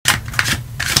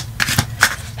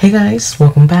Hey guys,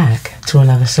 welcome back to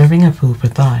another serving of food for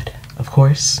thought. Of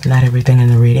course, not everything in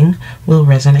the reading will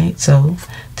resonate, so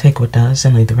take what does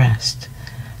and leave the rest.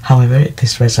 However, if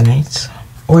this resonates,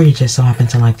 or you just so happen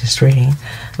to like this reading,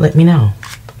 let me know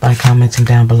by commenting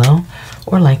down below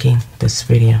or liking this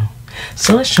video.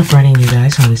 So let's jump right in, you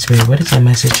guys. Holy Spirit, what is the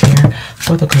message here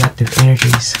for the collective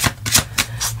energies?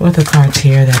 What are the cards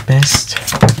here that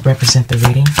best represent the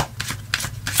reading?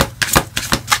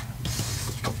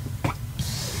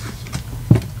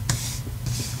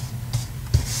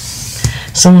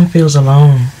 Someone feels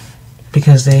alone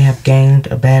because they have gained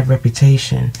a bad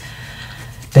reputation.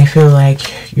 They feel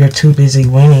like you're too busy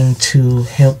winning to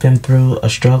help them through a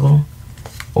struggle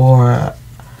or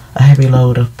a heavy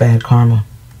load of bad karma.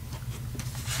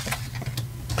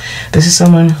 This is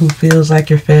someone who feels like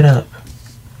you're fed up.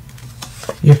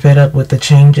 You're fed up with the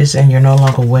changes and you're no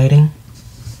longer waiting.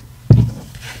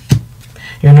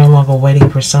 You're no longer waiting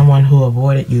for someone who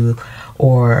avoided you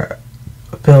or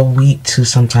feel weak to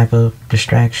some type of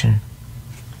distraction.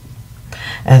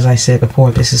 As I said before,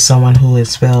 this is someone who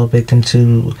has fell victim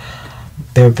to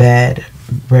their bad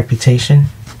reputation.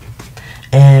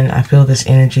 And I feel this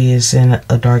energy is in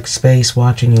a dark space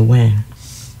watching you win.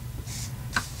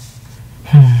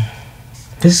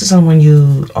 This is someone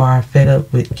you are fed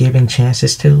up with giving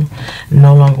chances to,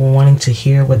 no longer wanting to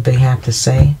hear what they have to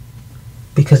say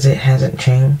because it hasn't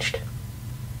changed.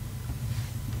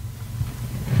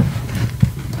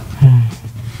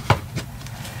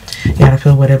 I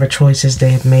feel whatever choices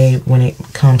they have made when it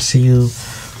comes to you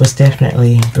was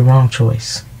definitely the wrong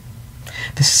choice.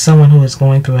 This is someone who is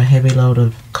going through a heavy load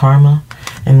of karma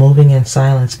and moving in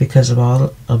silence because of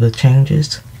all of the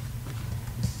changes.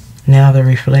 Now they're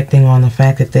reflecting on the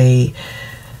fact that they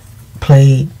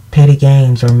played petty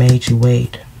games or made you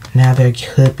wait. Now they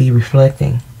could be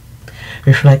reflecting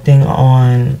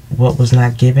on what was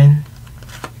not given.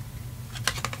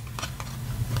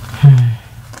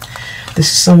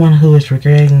 This is someone who is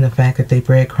regretting the fact that they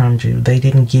breadcrumbed you. They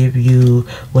didn't give you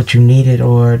what you needed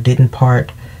or didn't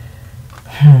part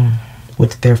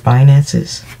with their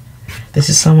finances. This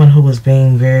is someone who was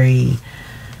being very,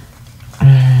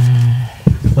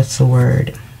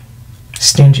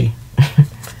 stingy.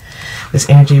 This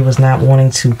energy was not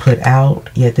wanting to put out,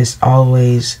 yet this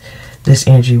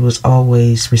energy was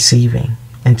always receiving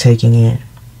and taking in.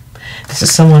 This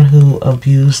is someone who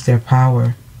abused their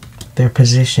power, their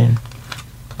position,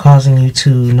 causing you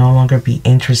to no longer be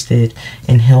interested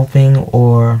in helping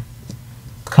or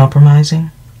compromising.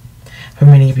 For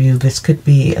many of you, this could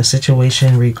be a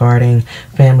situation regarding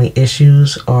family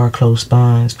issues or close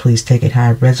bonds. Please take it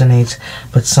how it resonates,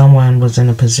 but someone was in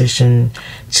a position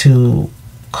to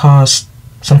cause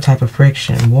some type of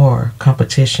friction, war,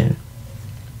 competition,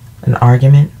 an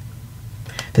argument.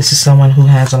 This is someone who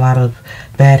has a lot of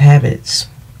bad habits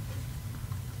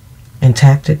and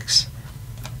tactics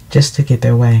just to get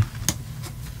their way.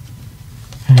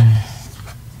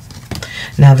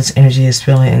 Now this energy is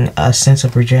feeling a sense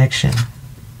of rejection.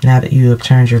 Now that you have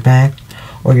turned your back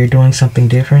or you're doing something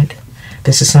different,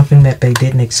 this is something that they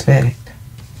didn't expect.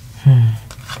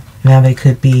 Now they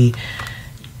could be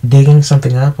digging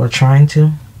something up or trying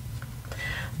to,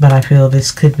 but I feel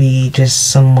this could be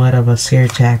just somewhat of a scare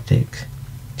tactic,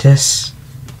 just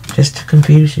to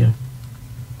confuse you.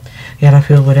 Yet I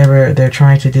feel whatever they're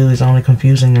trying to do is only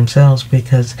confusing themselves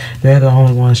because they're the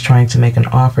only ones trying to make an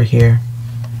offer here.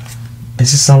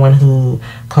 This is someone who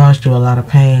caused you a lot of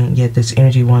pain, yet this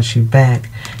energy wants you back.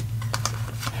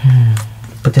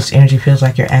 But this energy feels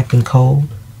like you're acting cold.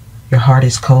 Your heart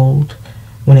is cold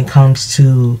when it comes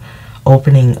to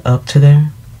opening up to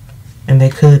them. And they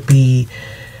could be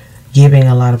giving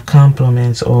a lot of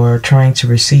compliments or trying to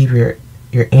receive your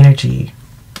energy,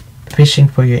 fishing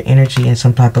for your energy in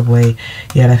some type of way,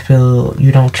 yet I feel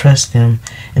you don't trust them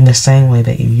in the same way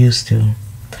that you used to.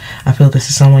 I feel this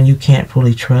is someone you can't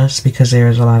fully trust because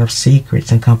there's a lot of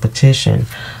secrets and competition.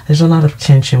 There's a lot of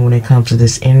tension when it comes to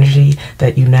this energy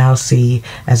that you now see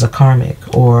as a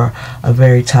karmic or a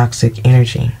very toxic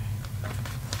energy.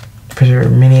 For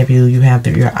many of you, you have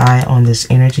your eye on this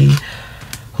energy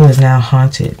who is now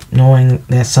haunted, knowing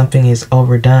that something is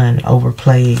overdone,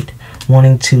 overplayed,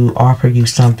 wanting to offer you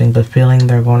something but feeling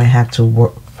they're going to have to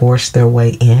force their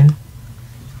way in.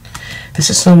 This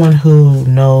is someone who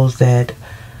knows that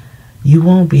you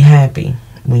won't be happy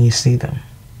when you see them.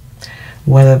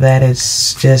 Whether that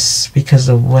is just because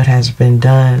of what has been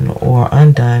done or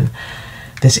undone,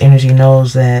 this energy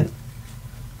knows that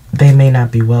they may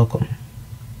not be welcome.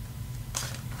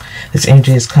 This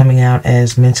energy is coming out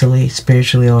as mentally,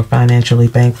 spiritually, or financially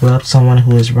bankrupt, someone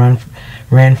who has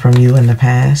ran from you in the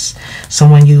past,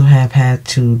 someone you have had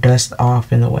to dust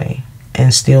off in a way.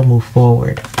 and still move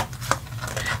forward.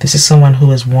 This is someone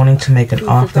who is wanting to make an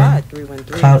offer,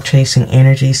 clout chasing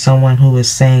energy, someone who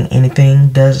is saying anything,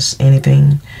 does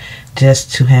anything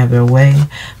just to have their way.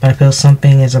 But I feel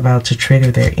something is about to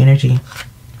trigger their energy.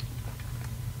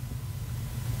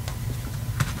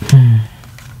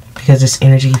 Because this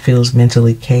energy feels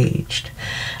mentally caged.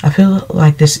 I feel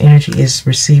like this energy is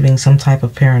receiving some type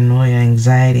of paranoia,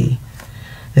 anxiety.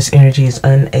 This energy is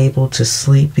unable to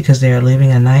sleep because they are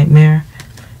living a nightmare,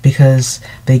 because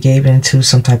they gave into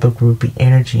some type of groupie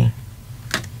energy.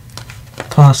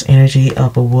 False energy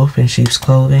of a wolf in sheep's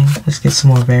clothing. Let's get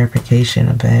some more verification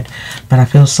of that. But I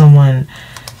feel someone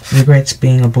regrets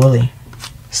being a bully.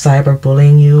 Cyber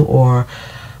bullying you or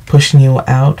pushing you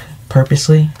out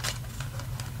purposely.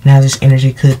 Now this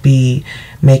energy could be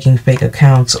making fake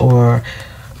accounts or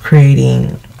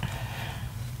creating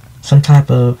some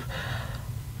type of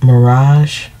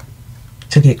mirage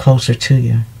to get closer to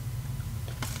you.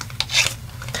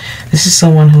 This is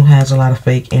someone who has a lot of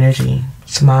fake energy,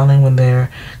 smiling when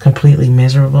they're completely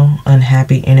miserable,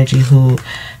 unhappy energy, who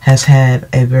has had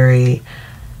a very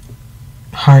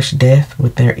harsh death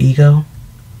with their ego.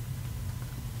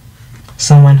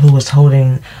 Someone who was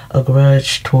holding a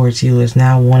grudge towards you is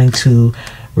now wanting to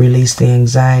release the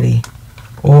anxiety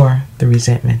or the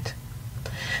resentment.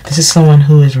 This is someone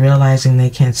who is realizing they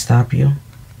can't stop you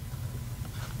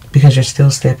because you're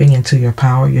still stepping into your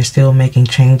power. You're still making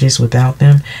changes without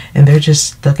them, and they're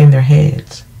just stuck in their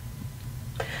heads.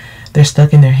 They're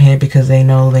stuck in their head because they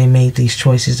know they made these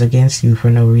choices against you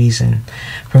for no reason.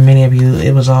 For many of you,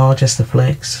 it was all just a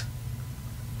flex.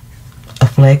 A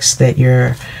flex that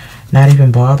you're not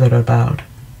even bothered about.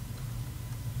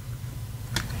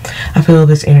 I feel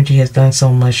this energy has done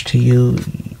so much to you,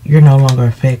 you're no longer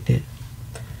affected.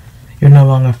 You're no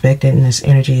longer affected, and this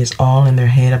energy is all in their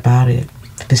head about it.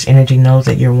 This energy knows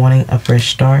that you're wanting a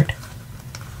fresh start.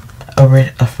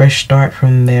 A fresh start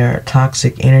from their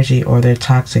toxic energy or their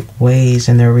toxic ways,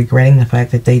 and they're regretting the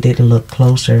fact that they didn't look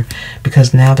closer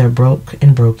because now they're broke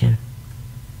and broken.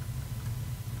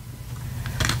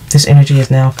 This energy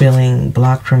is now feeling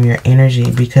blocked from your energy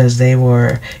because they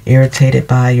were irritated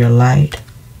by your light.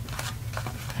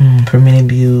 For many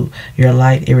of you, your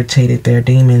light irritated their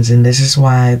demons, and this is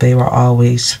why they were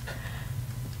always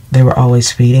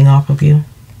feeding off of you.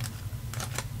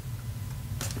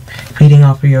 Feeding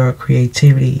off of your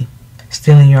creativity,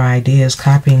 stealing your ideas,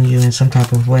 copying you in some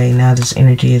type of way. Now this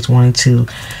energy is wanting to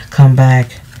come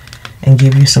back and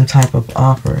give you some type of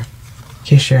offer.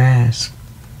 Kiss your ass.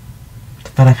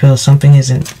 But I feel something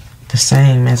isn't the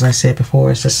same. As I said before,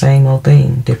 it's the same old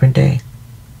thing, different day.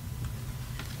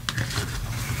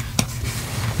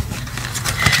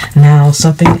 Now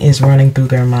something is running through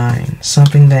their mind.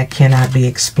 Something that cannot be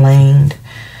explained.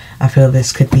 I feel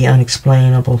this could be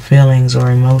unexplainable feelings or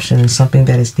emotions. Something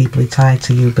that is deeply tied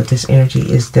to you. But this energy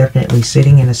is definitely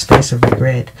sitting in a space of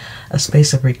regret. A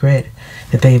space of regret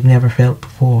that they have never felt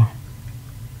before.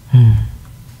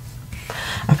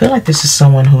 I feel like this is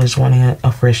someone who is wanting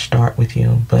a fresh start with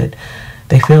you, but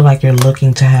they feel like you're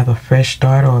looking to have a fresh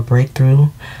start or a breakthrough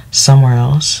somewhere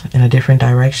else in a different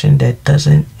direction that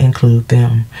doesn't include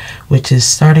them, which is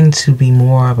starting to be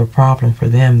more of a problem for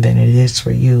them than it is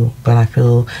for you. But I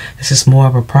feel this is more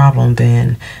of a problem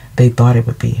than they thought it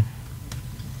would be.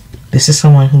 This is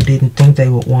someone who didn't think they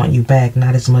would want you back,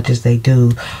 not as much as they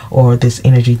do, or this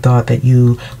energy thought that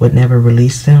you would never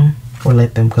release them or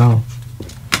let them go.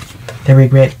 They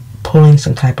regret pulling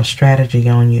some type of strategy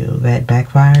on you that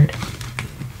backfired.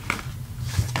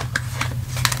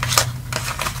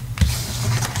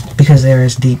 Because there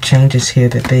is deep changes here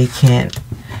that they can't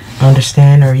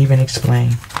understand or even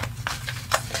explain.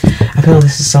 I feel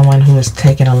this is someone who has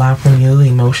taken a lot from you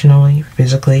emotionally,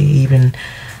 physically, even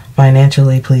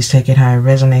financially. Please take it how it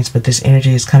resonates, but this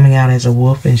energy is coming out as a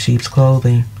wolf in sheep's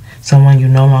clothing. Someone you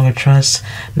no longer trust,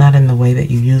 not in the way that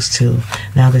you used to.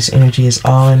 Now this energy is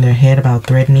all in their head about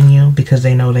threatening you because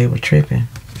they know they were tripping.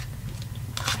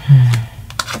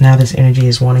 Now this energy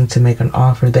is wanting to make an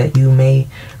offer that you may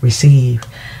receive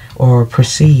or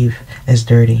perceive as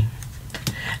dirty.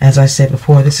 As I said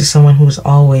before, this is someone who has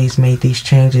always made these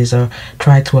changes or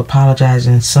tried to apologize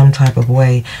in some type of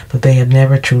way, but they have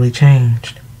never truly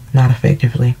changed. Not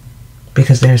effectively.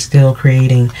 Because they're still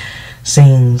creating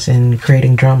scenes and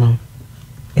creating drama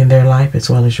in their life as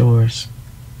well as yours.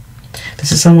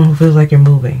 This is someone who feels like you're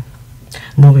moving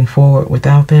forward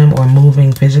without them, or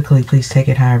moving physically. Please take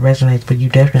it how it resonates, but you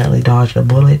definitely dodged a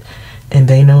bullet, and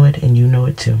they know it and you know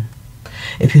it too.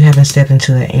 If you haven't stepped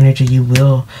into that energy, you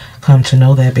will come to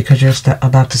know that, because you're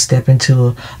about to step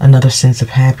into another sense of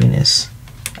happiness,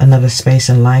 another space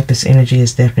in life. This energy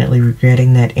is definitely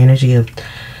regretting that energy of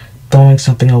throwing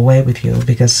something away with you,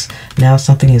 because now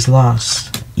something is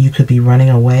lost. You could be running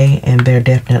away, and they're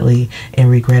definitely in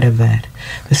regret of that.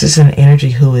 This is an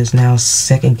energy who is now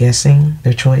second guessing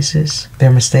their choices,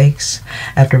 their mistakes,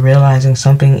 after realizing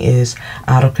something is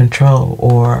out of control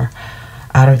or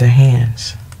out of their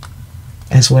hands,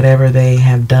 as whatever they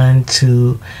have done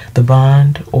to the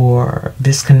bond or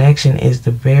this connection is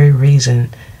the very reason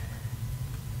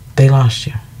they lost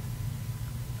you.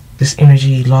 This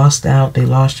energy lost out. They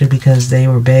lost you because they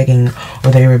were begging,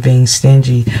 or they were being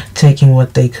stingy, taking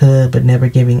what they could but never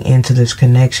giving into this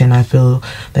connection. I feel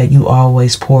that you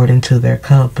always poured into their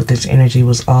cup, but this energy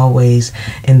was always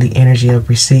in the energy of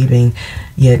receiving,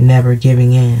 yet never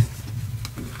giving in.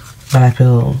 But I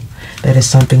feel that is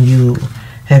something you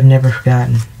have never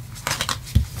forgotten,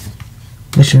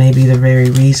 which may be the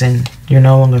very reason you're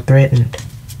no longer threatened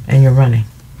and you're running.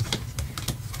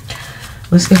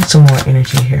 Let's get some more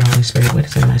energy here, Holy Spirit. What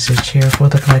is the message here for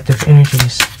the collective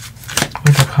energies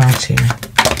with the cards here?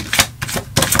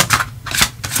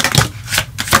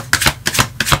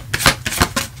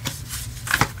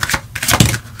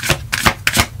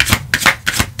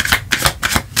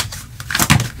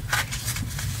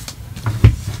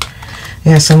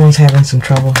 Yeah, someone's having some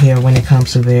trouble here when it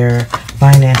comes to their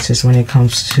finances, when it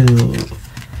comes to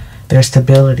their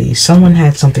stability. Someone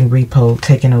had something repoed,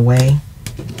 taken away.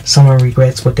 Someone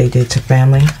regrets what they did to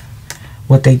family,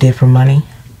 what they did for money.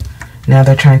 Now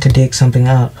they're trying to dig something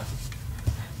up.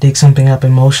 Dig something up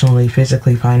emotionally,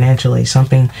 physically, financially.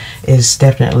 Something is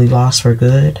definitely lost for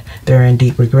good. They're in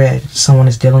deep regret. Someone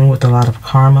is dealing with a lot of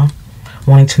karma,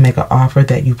 wanting to make an offer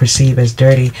that you perceive as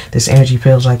dirty. This energy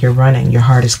feels like you're running. Your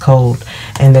heart is cold,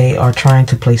 and they are trying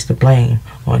to place the blame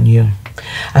on you.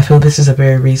 I feel this is the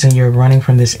very reason you're running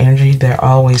from this energy. They're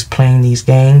always playing these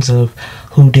games of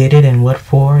who did it and what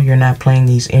for. You're not playing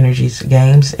these energies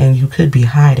games, and you could be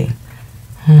hiding.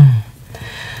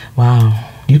 Wow.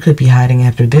 You could be hiding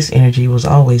after this energy was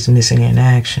always missing in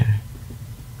action.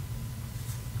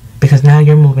 Because now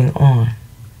you're moving on.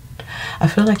 I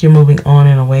feel like you're moving on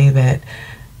in a way that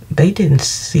they didn't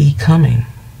see coming.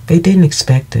 They didn't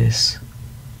expect this.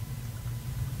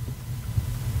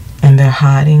 And they're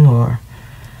hiding or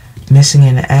missing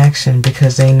in action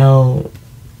because they know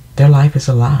their life is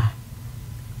a lie.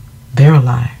 They're a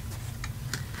lie.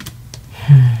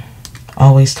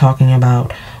 Always talking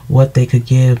about what they could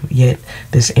give, yet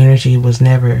this energy was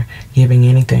never giving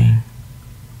anything.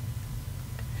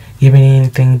 Giving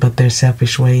anything but their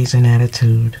selfish ways and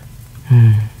attitude.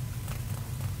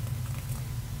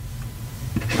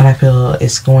 But I feel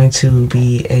it's going to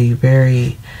be a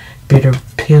very bitter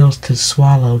pill to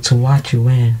swallow to watch you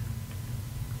win.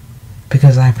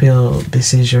 Because I feel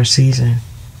this is your season.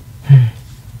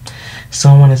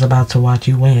 Someone is about to watch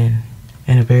you win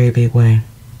in a very big way.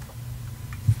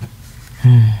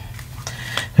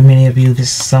 For many of you, this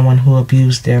is someone who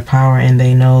abused their power and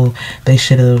they know they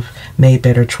should have made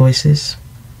better choices.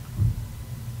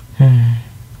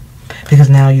 Because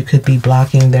now you could be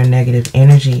blocking their negative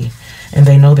energy, and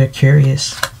they know they're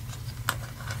curious.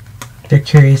 They're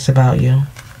curious about you.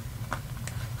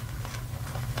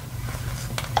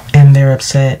 And they're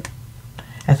upset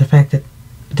at the fact that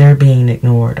they're being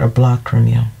ignored or blocked from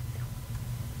you.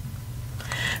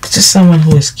 It's just someone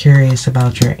who is curious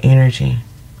about your energy.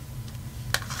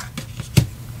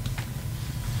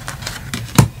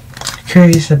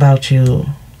 Curious about you,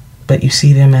 but you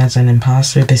see them as an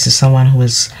imposter. This is someone who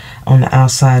is on the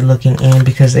outside looking in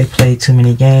because they played too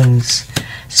many games,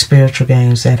 spiritual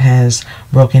games that has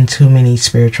broken too many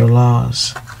spiritual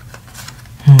laws.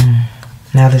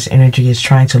 Now this energy is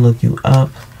trying to look you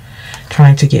up,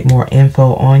 trying to get more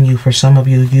info on you. For some of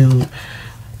you,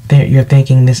 you're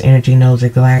thinking this energy knows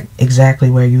exactly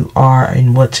where you are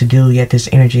and what to do, yet this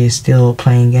energy is still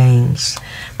playing games,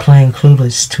 playing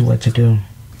clueless to what to do.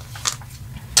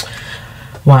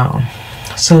 Wow.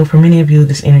 So for many of you,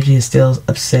 this energy is still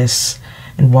obsessed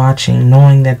and watching,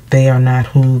 knowing that they are not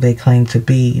who they claim to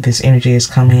be. This energy is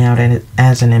coming out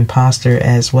as an imposter,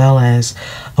 as well as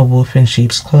a wolf in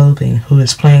sheep's clothing who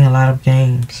is playing a lot of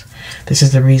games. This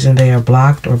is the reason they are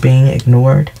blocked or being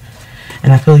ignored.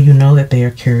 And I feel you know that they are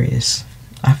curious.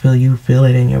 I feel you feel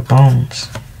it in your bones.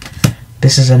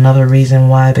 This is another reason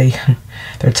why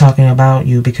they're talking about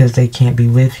you, because they can't be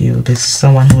with you. This is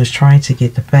someone who is trying to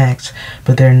get the facts,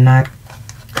 but they're not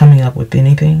coming up with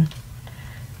anything.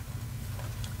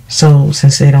 So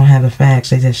since they don't have the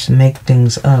facts, they just make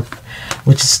things up,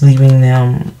 which is leaving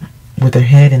them with their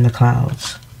head in the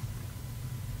clouds,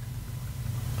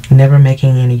 never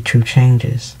making any true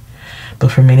changes.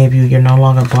 But for many of you, you're no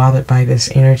longer bothered by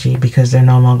this energy because they're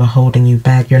no longer holding you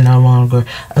back. You're no longer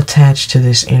attached to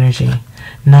this energy.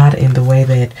 Not in the way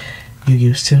that you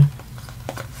used to.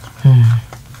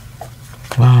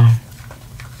 Wow.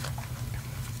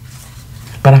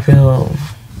 But I feel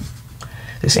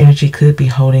this energy could be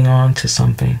holding on to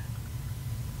something.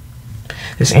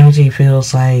 This energy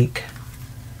feels like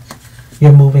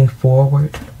you're moving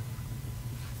forward.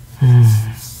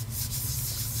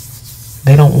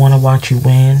 They don't want to watch you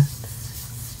win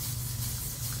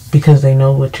because they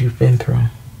know what you've been through.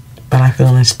 But I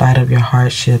feel in spite of your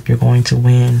hardship, you're going to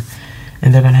win,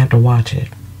 and they're going to have to watch it.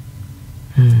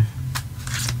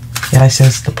 Yet I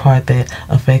sense the part that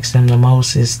affects them the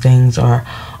most is things are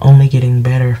only getting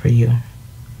better for you.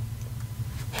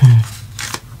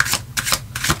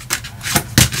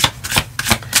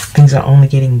 Things are only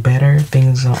getting better.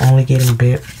 Things are only getting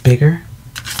bigger.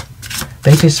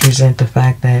 They just resent the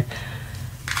fact that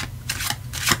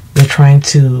you're trying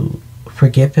to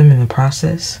forget them in the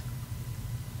process.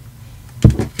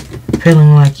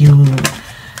 Feeling like you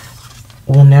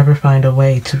will never find a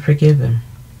way to forgive them.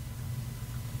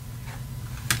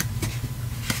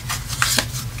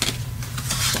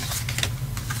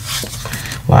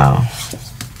 Wow.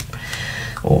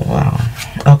 Oh, wow.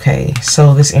 Okay,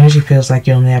 so this energy feels like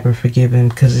you'll never forgive him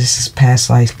because this is past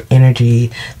life energy.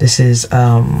 This is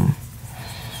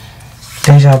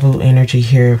deja vu energy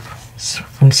here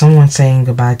from someone saying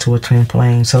goodbye to a twin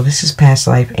flame. So this is past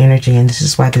life energy, and this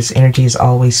is why this energy is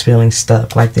always feeling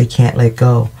stuck, like they can't let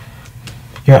go.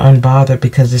 You're unbothered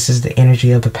because this is the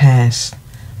energy of the past.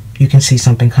 You can see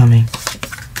something coming.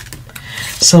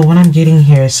 So what I'm getting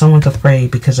here is someone's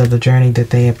afraid because of the journey that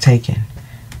they have taken.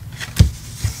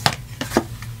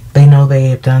 They know they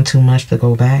have done too much to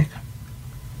go back.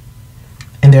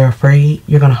 And they're afraid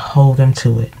you're going to hold them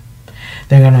to it.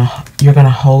 You're going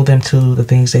to hold them to the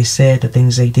things they said, the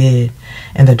things they did,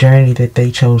 and the journey that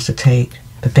they chose to take.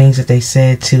 The things that they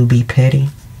said to be petty,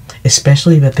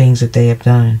 especially the things that they have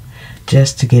done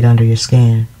just to get under your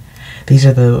skin. These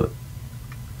are the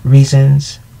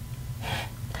reasons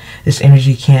this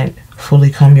energy can't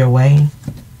fully come your way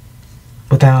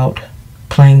without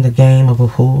playing the game of a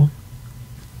fool.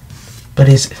 But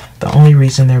it's the only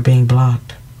reason they're being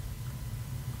blocked.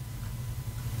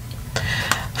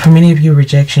 For many of you,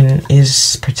 rejection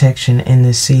is protection in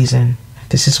this season.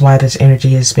 This is why this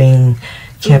energy is being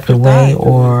kept away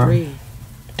or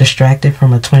distracted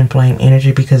from a twin flame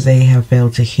energy, because they have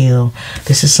failed to heal.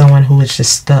 This is someone who is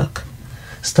just stuck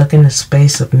in the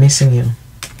space of missing you,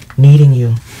 needing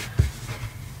you.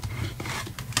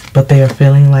 But they are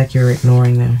feeling like you're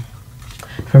ignoring them.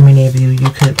 For many of you, you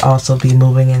could also be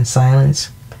moving in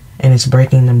silence, and it's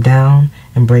breaking them down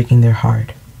and breaking their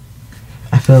heart.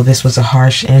 I feel this was a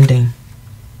harsh ending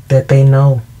that they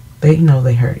know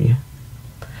they hurt you,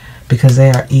 because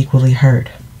they are equally hurt,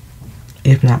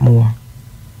 if not more.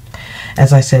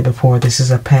 As I said before, this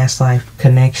is a past life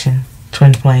connection,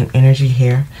 twin flame energy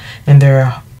here, and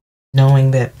they're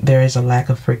knowing that there is a lack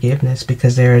of forgiveness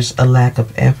because there is a lack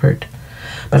of effort.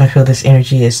 But I feel this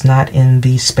energy is not in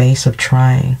the space of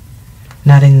trying,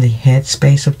 not in the head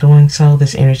space of doing so.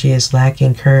 This energy is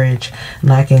lacking courage,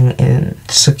 lacking in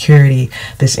security.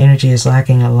 This energy is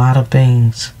lacking a lot of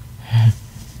things.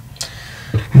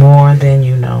 More than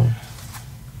you know.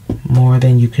 More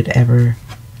than you could ever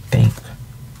think.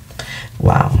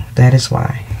 Wow, that is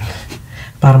why.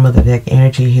 Bottom of the deck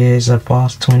energy here is a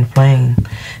false twin flame.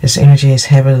 This energy is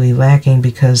heavily lacking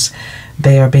because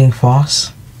they are being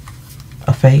false,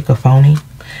 a fake, a phony,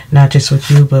 not just with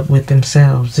you, but with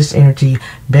themselves. This energy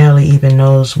barely even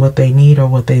knows what they need or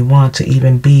what they want to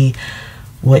even be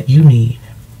what you need.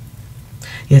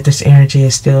 Yet this energy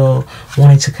is still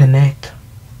wanting to connect.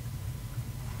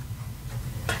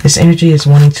 This energy is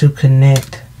wanting to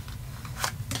connect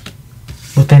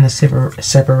within a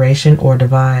separation or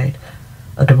divide,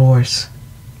 a divorce.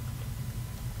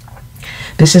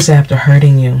 This is after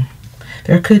hurting you.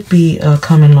 There could be a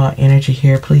common law energy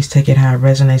here. Please take it how it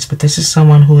resonates. But this is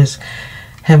someone who is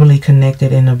heavily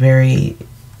connected in a very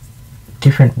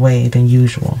different way than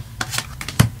usual.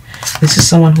 This is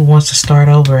someone who wants to start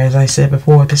over. As I said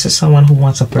before, this is someone who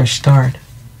wants a fresh start.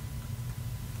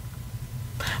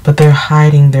 But they're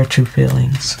hiding their true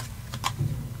feelings.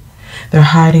 They're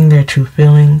hiding their true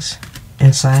feelings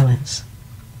in silence.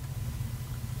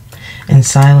 In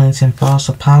silence and false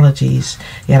apologies.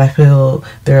 Yet I feel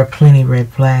there are plenty red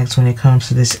flags when it comes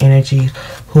to this energy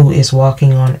who is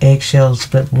walking on eggshells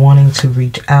but wanting to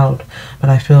reach out. But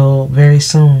I feel very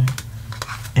soon,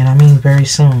 and I mean very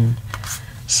soon,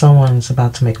 someone's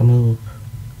about to make a move.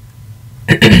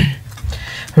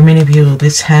 For many of you,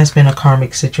 this has been a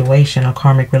karmic situation, a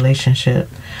karmic relationship.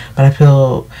 But I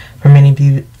feel for many of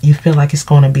you, you feel like it's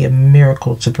going to be a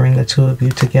miracle to bring the two of you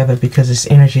together, because this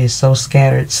energy is so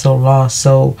scattered, so lost,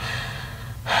 so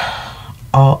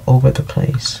all over the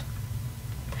place.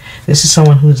 This is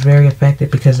someone who's very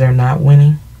affected because they're not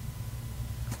winning.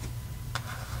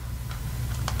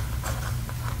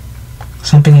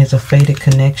 Something is a fated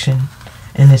connection,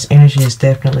 and this energy is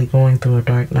definitely going through a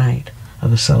dark night of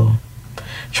the soul.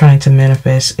 Trying to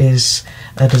manifest is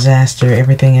a disaster.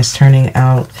 Everything is turning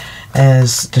out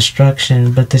as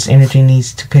destruction, but this energy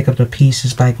needs to pick up the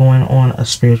pieces by going on a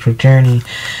spiritual journey.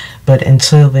 But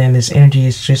until then, this energy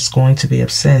is just going to be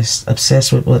obsessed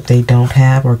with what they don't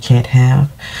have or can't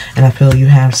have. And I feel you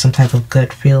have some type of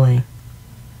gut feeling.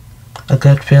 A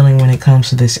gut feeling when it comes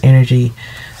to this energy,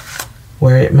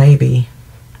 where it may be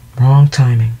wrong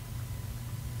timing.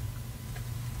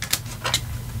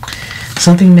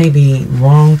 Something may be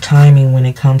wrong timing when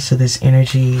it comes to this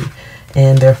energy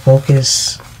and their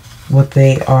focus, what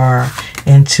they are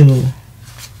into.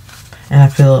 And I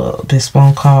feel this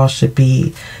phone call should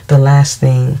be the last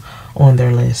thing on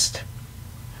their list.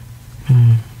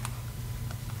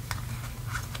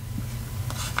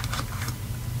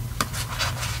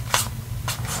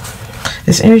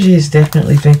 This energy is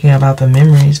definitely thinking about the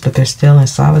memories, but they're still in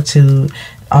solitude,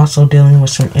 also dealing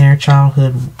with some inner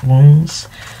childhood wounds.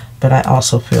 But I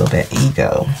also feel that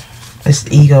ego.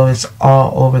 This ego is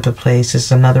all over the place. It's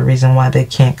another reason why they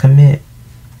can't commit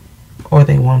or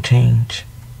they won't change.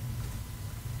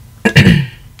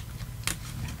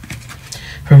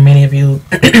 For many of you,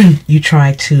 you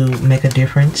try to make a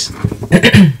difference.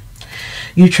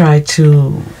 You try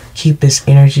to keep this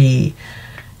energy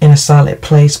in a solid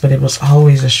place, but it was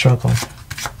always a struggle.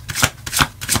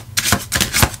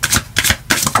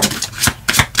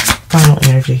 Final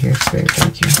energy here, Spirit.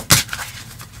 Thank you.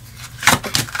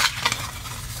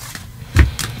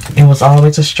 It was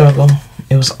always a struggle.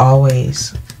 It was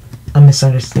always a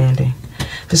misunderstanding.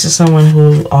 This is someone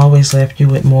who always left you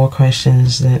with more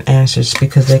questions than answers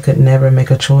because they could never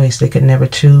make a choice. They could never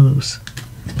choose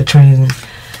between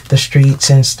the streets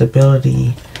and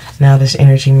stability. Now this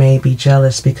energy may be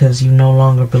jealous because you no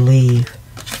longer believe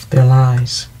their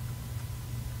lies.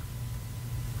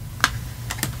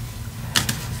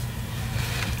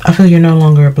 I feel you're no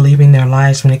longer believing their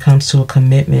lies when it comes to a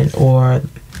commitment, or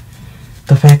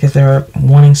the fact that they're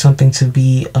wanting something to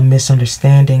be a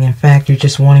misunderstanding. In fact, you're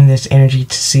just wanting this energy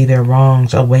to see their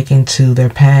wrongs, awaken to their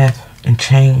path, and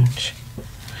change.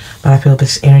 But I feel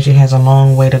this energy has a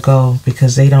long way to go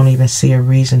because they don't even see a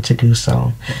reason to do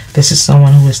so. This is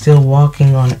someone who is still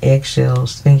walking on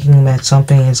eggshells, thinking that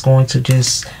something is going to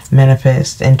just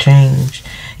manifest and change.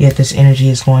 Yet this energy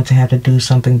is going to have to do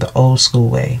something the old school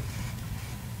way.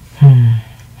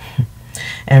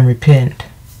 And repent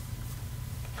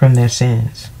from their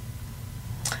sins.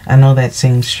 I know that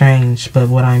seems strange, but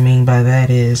what I mean by that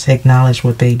is acknowledge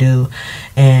what they do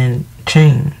and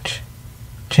change.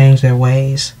 Change their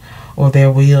ways, or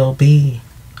there will be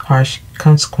harsh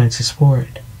consequences for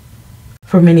it.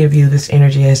 For many of you, this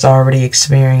energy has already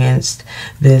experienced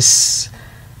this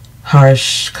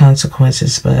harsh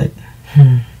consequences, but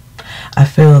I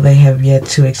feel they have yet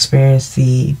to experience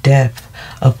the depth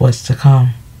of what's to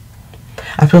come.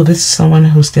 I feel this is someone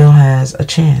who still has a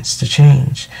chance to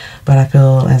change, but I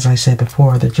feel, as I said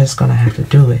before, they're just going to have to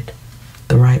do it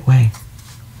the right way.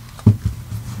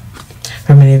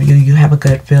 For many of you, you have a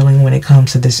gut feeling when it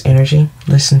comes to this energy.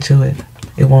 Listen to it.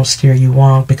 It won't steer you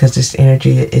wrong because this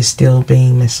energy is still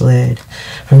being misled.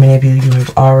 For many of you, you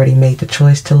have already made the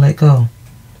choice to let go.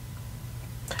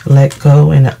 Let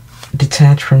go and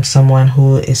detach from someone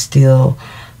who is still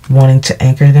wanting to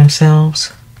anchor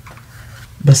themselves,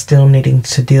 but still needing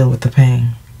to deal with the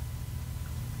pain.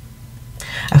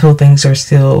 I feel things are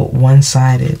still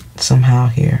one-sided somehow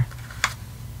here.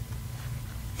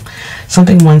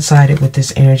 Something one-sided with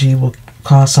this energy will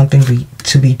cause something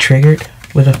to be triggered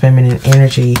with a feminine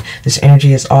energy. This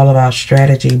energy is all about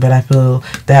strategy, but I feel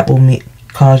that will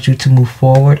cause you to move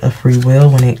forward of free will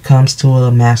when it comes to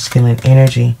a masculine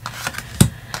energy.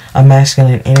 A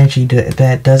masculine energy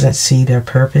that doesn't see their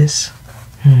purpose.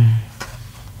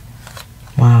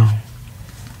 Wow.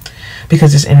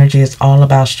 Because this energy is all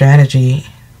about strategy,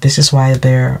 this is why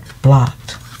they're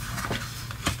blocked.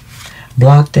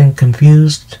 Blocked and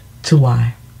confused to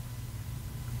why.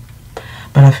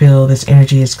 But I feel this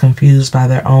energy is confused by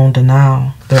their own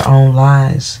denial, their own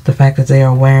lies. The fact that they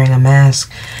are wearing a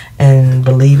mask and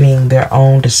believing their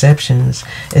own deceptions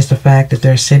is the fact that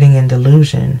they're sitting in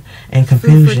delusion and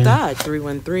confusion.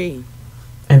 313.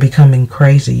 And becoming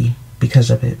crazy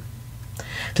because of it.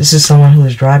 This is someone who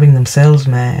is driving themselves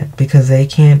mad because they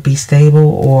can't be stable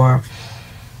or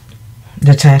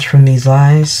detached from these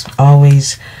lies,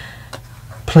 always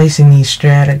placing these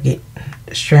strategy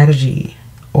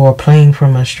or playing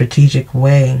from a strategic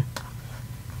way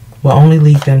will only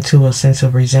lead them to a sense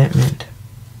of resentment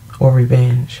or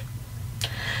revenge.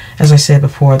 As I said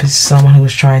before, this is someone who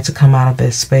is trying to come out of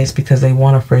this space because they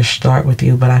want a fresh start with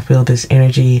you, but I feel this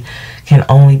energy can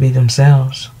only be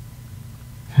themselves.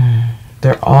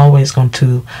 They're always going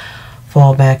to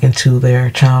fall back into their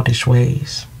childish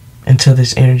ways until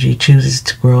this energy chooses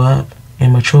to grow up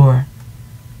and mature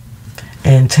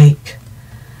and take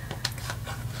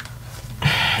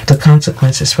the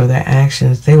consequences for their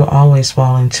actions. They will always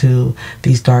fall into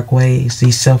these dark ways,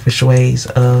 these selfish ways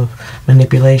of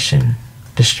manipulation,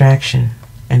 distraction,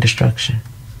 and destruction.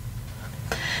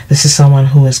 This is someone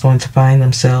who is going to find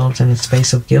themselves in a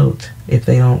space of guilt if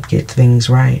they don't get things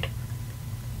right.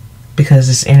 Because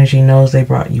this energy knows they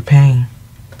brought you pain.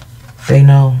 They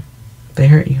know they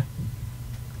hurt you.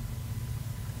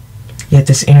 Yet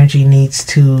this energy needs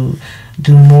to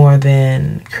do more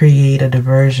than create a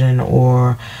diversion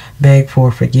or beg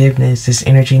for forgiveness. This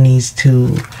energy needs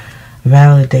to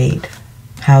validate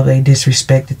how they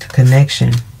disrespected the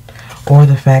connection, or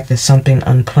the fact that something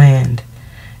unplanned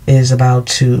is about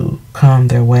to come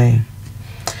their way.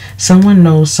 Someone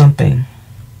knows something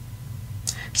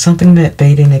that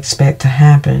they didn't expect to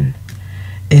happen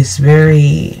is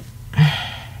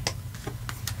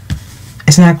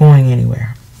it's not going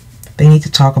anywhere. They need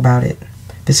to talk about it.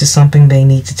 This is something they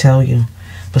need to tell you,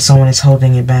 but someone is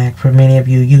holding it back. For many of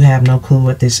you, you have no clue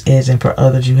what this is, and for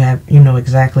others, you know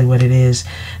exactly what it is,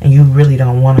 and you really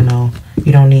don't want to know.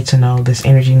 You don't need to know. This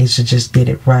energy needs to just get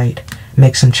it right,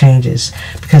 make some changes,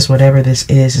 because whatever this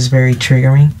is very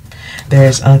triggering.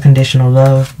 There's unconditional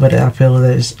love, but I feel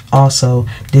there's also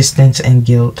distance and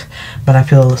guilt. But I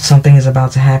feel something is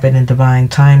about to happen in divine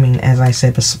timing. As I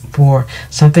said before,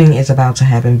 something is about to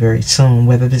happen very soon.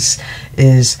 Whether this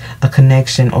is a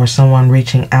connection or someone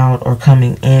reaching out or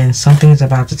coming in, something is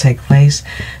about to take place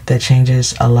that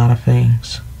changes a lot of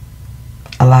things,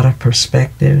 a lot of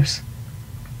perspectives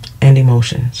and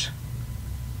emotions.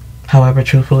 However,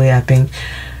 truthfully, I think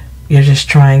you're just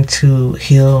trying to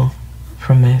heal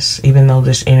from this. Even though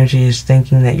this energy is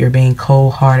thinking that you're being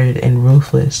cold-hearted and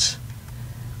ruthless,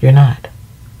 you're not.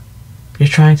 You're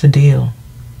trying to deal.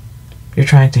 You're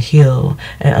trying to heal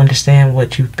and understand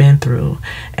what you've been through,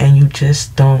 and you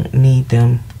just don't need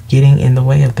them getting in the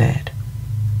way of that.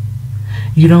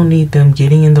 You don't need them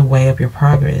getting in the way of your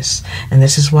progress, and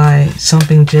this is why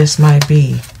something just might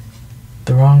be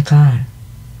the wrong time.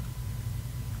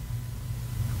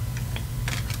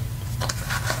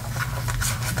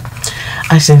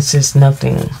 I sense it's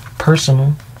nothing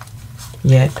personal,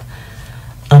 yet,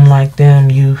 unlike them,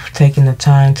 you've taken the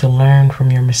time to learn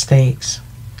from your mistakes,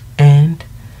 and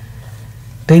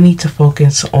they need to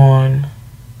focus on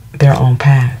their own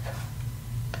path,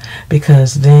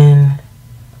 because then,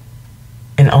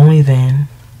 and only then,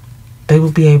 they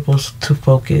will be able to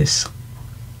focus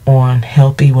on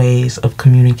healthy ways of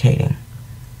communicating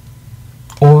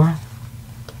or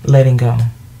letting go.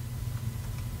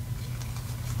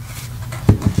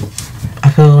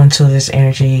 I feel until this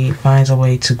energy finds a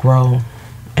way to grow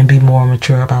and be more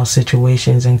mature about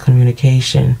situations and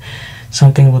communication,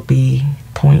 something would be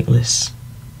pointless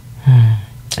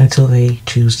until they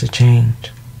choose to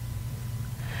change.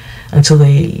 Until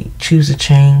they choose to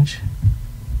change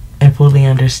and fully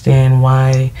understand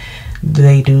why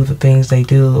they do the things they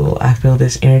do, I feel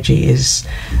this energy is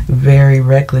very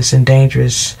reckless and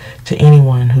dangerous to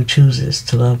anyone who chooses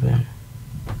to love them.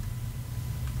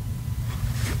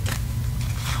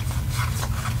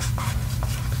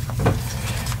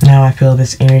 Now I feel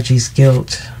this energy's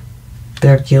guilt.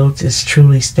 Their guilt is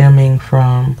truly stemming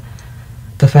from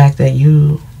the fact that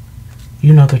you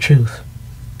know the truth.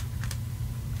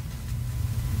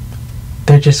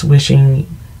 They're just wishing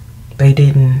they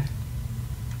didn't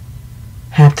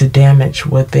have to damage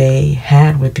what they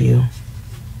had with you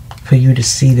for you to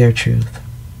see their truth.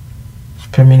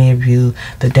 For many of you,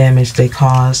 the damage they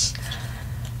caused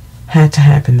had to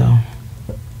happen though.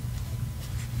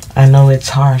 I know it's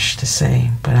harsh to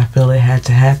say, but I feel it had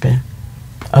to happen.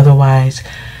 Otherwise,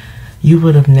 you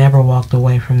would have never walked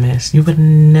away from this. You would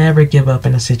never give up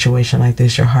in a situation like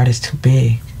this. Your heart is too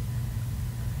big.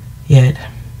 Yet,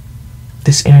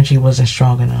 this energy wasn't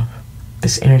strong enough.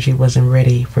 This energy wasn't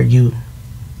ready for you.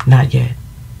 Not yet.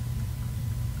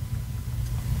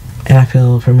 And I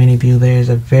feel for many of you, there's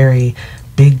a very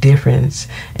big difference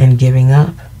in giving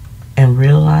up and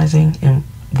realizing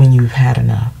when you've had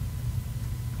enough.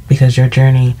 Because your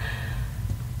journey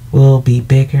will be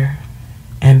bigger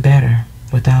and better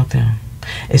without them.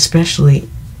 Especially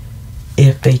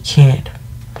if they can't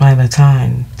find the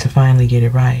time to finally get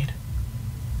it right.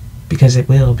 Because it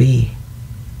will be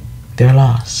their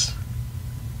loss,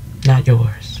 not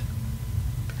yours.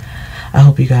 I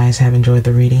hope you guys have enjoyed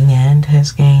the reading and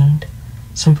has gained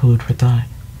some food for thought.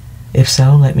 If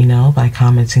so, let me know by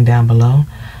commenting down below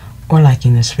or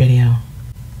liking this video.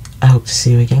 I hope to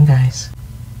see you again, guys.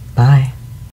 Bye.